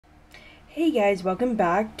Hey guys, welcome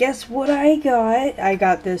back. Guess what I got? I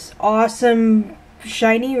got this awesome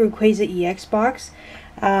shiny Rayquaza EX box.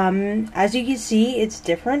 As you can see, it's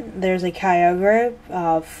different. There's a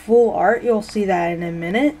Kyogre full art. You'll see that in a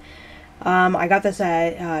minute. I got this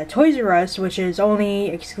at Toys R Us, which is only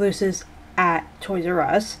exclusive at Toys R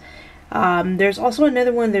Us. There's also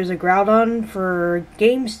another one. There's a Groudon for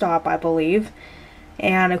GameStop, I believe.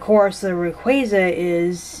 And of course, the Rayquaza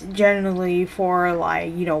is generally for,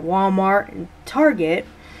 like, you know, Walmart and Target.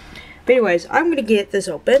 But anyways, I'm going to get this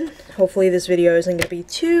open. Hopefully this video isn't going to be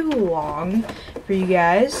too long for you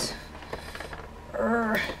guys.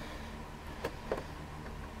 Oh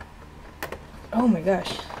my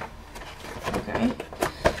gosh. Okay.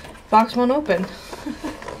 Box won't open.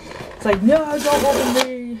 It's like, no, don't open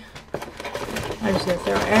me. I'm just going to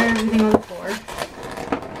throw everything on the floor.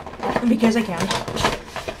 Because I can.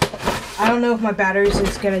 I don't know if my batteries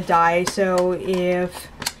is gonna die, so if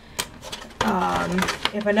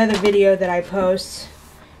another video that I post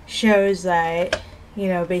shows that, you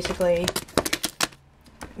know, basically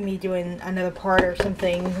me doing another part or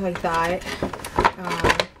something like that,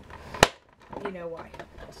 you know why.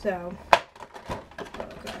 So, oh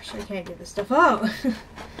gosh, I can't get this stuff out.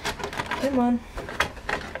 Come on.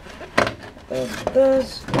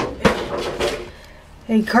 Those.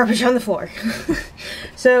 And garbage on the floor.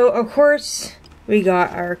 So, of course, we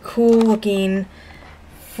got our cool looking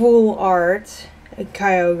full art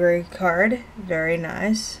Kyogre card. Very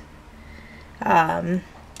nice. If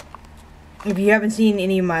you haven't seen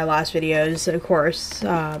any of my last videos, of course,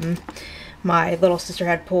 my little sister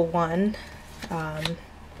had pulled one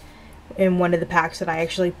in one of the packs that I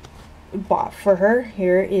actually bought for her.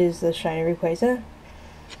 Here is the shiny Rayquaza.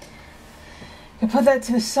 I put that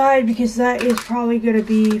to the side because that is probably going to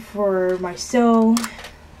be for my sale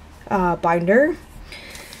binder.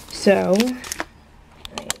 So,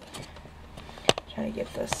 trying to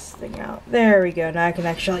get this thing out. There we go. Now I can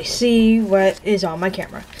actually see what is on my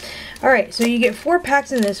camera. Alright, so you get 4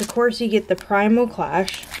 packs in this. Of course, you get the Primal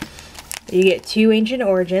Clash. You get 2 Ancient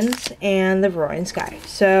Origins and the Roaring Sky.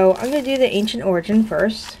 So, I'm going to do the Ancient Origin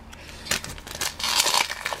first.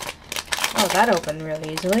 Oh, that opened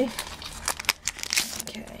really easily.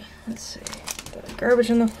 Let's see. The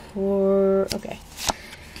garbage on the floor. Okay.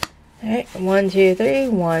 Alright. 1, 2, 3.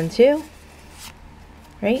 1, 2.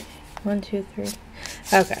 Right? 1, 2, 3.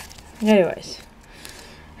 Okay. Anyways.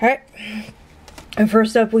 Alright. And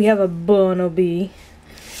first up we have a Bunnelby,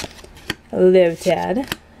 Livtad,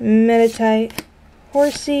 Meditite,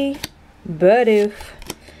 Horsey, Bidoof,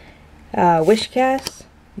 Wishcast,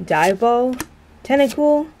 Dive-Ball,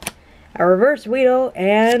 Tentacool, a Reverse Weedle,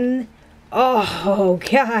 and oh,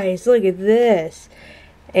 guys, look at this.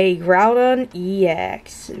 A Groudon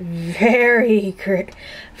EX. Very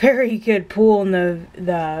good pull in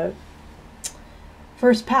the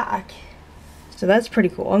first pack. So that's pretty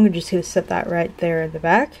cool. I'm just going to set that right there in the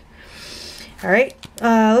back. Alright,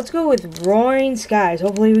 let's go with Roaring Skies.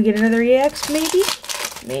 Hopefully we get another EX, maybe?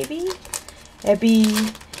 Maybe? It'd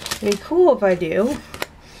be cool if I do.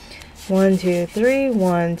 1, 2, 3.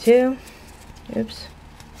 1, 2. Oops.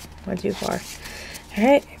 Went too far.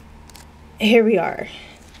 Alright. Here we are.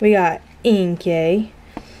 We got Inkay.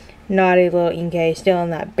 Naughty little Inkay. Still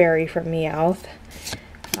in that berry from Meowth.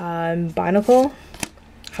 Binacle.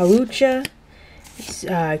 Hawlucha.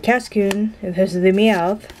 Cascoon. This is the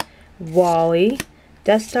Meowth. Wally.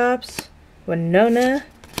 Desktops. Winona.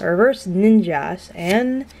 Reverse Ninjas.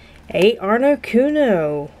 And a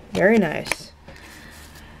Articuno. Very nice.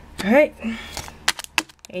 Alright.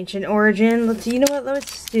 Ancient Origin. Let's, you know what?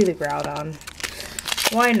 Let's do the Groudon.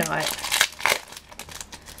 Why not?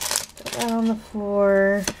 Put that on the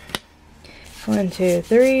floor. 1, 2,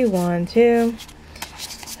 3. 1, 2.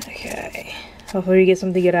 Okay. Hopefully we get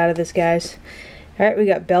something good out of this, guys. Alright, we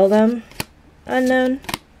got Beldum, Unknown,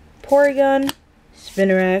 Porygon,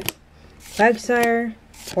 Spinarak, Quagsire,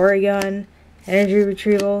 Porygon, Energy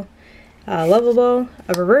Retrieval, Level Ball,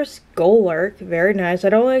 a Reverse Golurk, very nice. I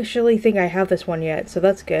don't actually think I have this one yet, so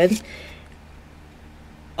that's good.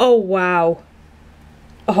 Oh, wow.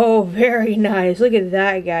 Oh, very nice. Look at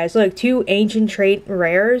that, guys. Look, 2 Ancient Trait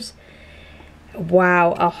Rares.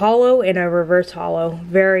 Wow, a Holo and a Reverse Holo.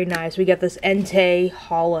 Very nice. We got this Entei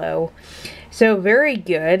Holo. So, very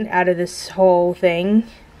good out of this whole thing.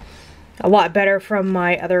 A lot better from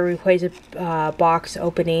my other Rayquaza box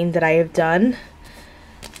opening that I have done.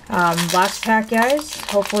 Last pack, guys.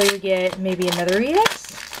 Hopefully we get maybe another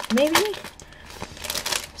EX. Maybe.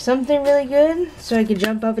 Something really good. So I can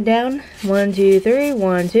jump up and down. 1, 2, 3.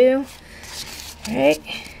 1, 2. Alright.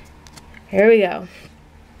 Here we go.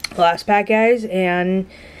 Last pack, guys. And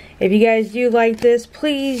If you guys do like this,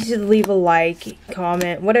 please leave a like,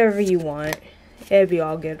 comment, whatever you want. It'd be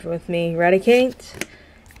all good with me. Eradicate,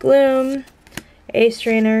 Gloom, Ace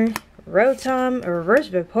Trainer, Rotom, a Reverse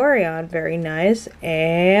Vaporeon, very nice,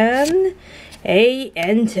 and a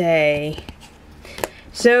Entei.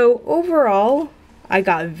 So overall, I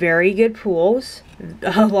got very good pulls,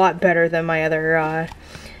 a lot better than my other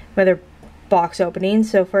box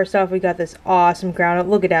openings. So first off, we got this awesome ground.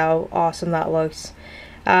 Look at how awesome that looks.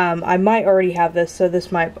 I might already have this, so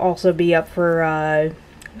this might also be up for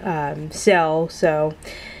sale. So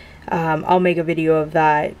I'll make a video of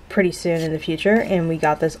that pretty soon in the future. And we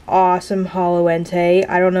got this awesome Holo Entei.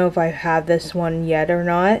 I don't know if I have this one yet or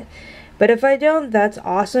not, but if I don't, that's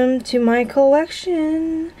awesome to my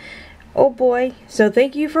collection. Oh boy. So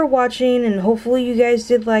thank you for watching, and hopefully you guys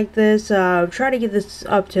did like this. Try to get this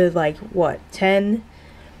up to like, what, 10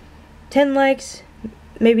 likes?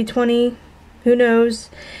 Maybe 20? Who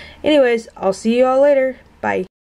knows? Anyways, I'll see you all later. Bye.